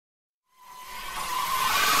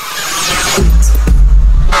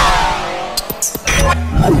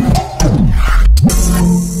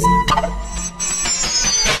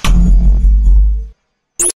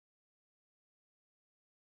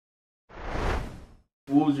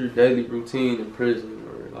What was your daily routine in prison,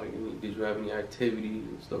 or like, did you have any activities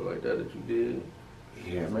and stuff like that that you did?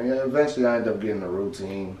 Yeah, man. Eventually, I ended up getting a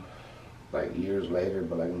routine, like years later.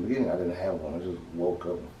 But like in the beginning, I didn't have one. I just woke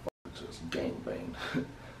up and just gangbanged.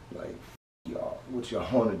 Like, y'all, what y'all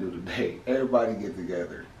want to do today? Everybody get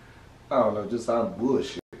together. I don't know, just some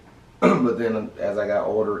bullshit. But then as I got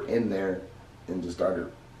older in there and just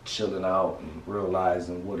started chilling out and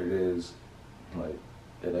realizing what it is, like,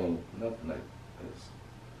 it ain't nothing like this.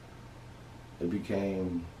 It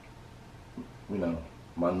became,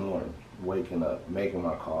 my norm. Waking up, making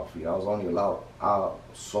my coffee. I was only allowed out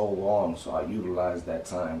so long, so I utilized that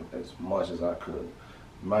time as much as I could.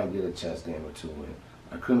 Might get a chest game or two in.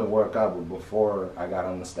 I couldn't work out, but before I got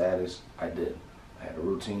on the status, I did. I had a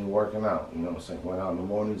routine working out, you know what I'm saying? Went out in the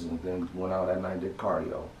mornings and then went out at night, did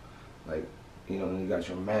cardio. Like, then you got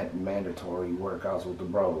your mandatory workouts with the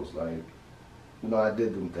bros. Like, I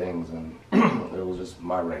did them things, and it was just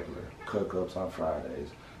my regular cook-ups on Fridays.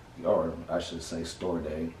 Or I should say store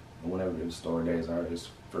day. Whenever the store days are, it's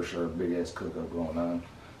for sure a big-ass cook-up going on.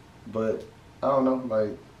 But, I don't know,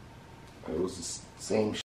 like, it was the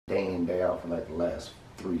same day in, day out for like the last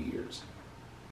 3 years.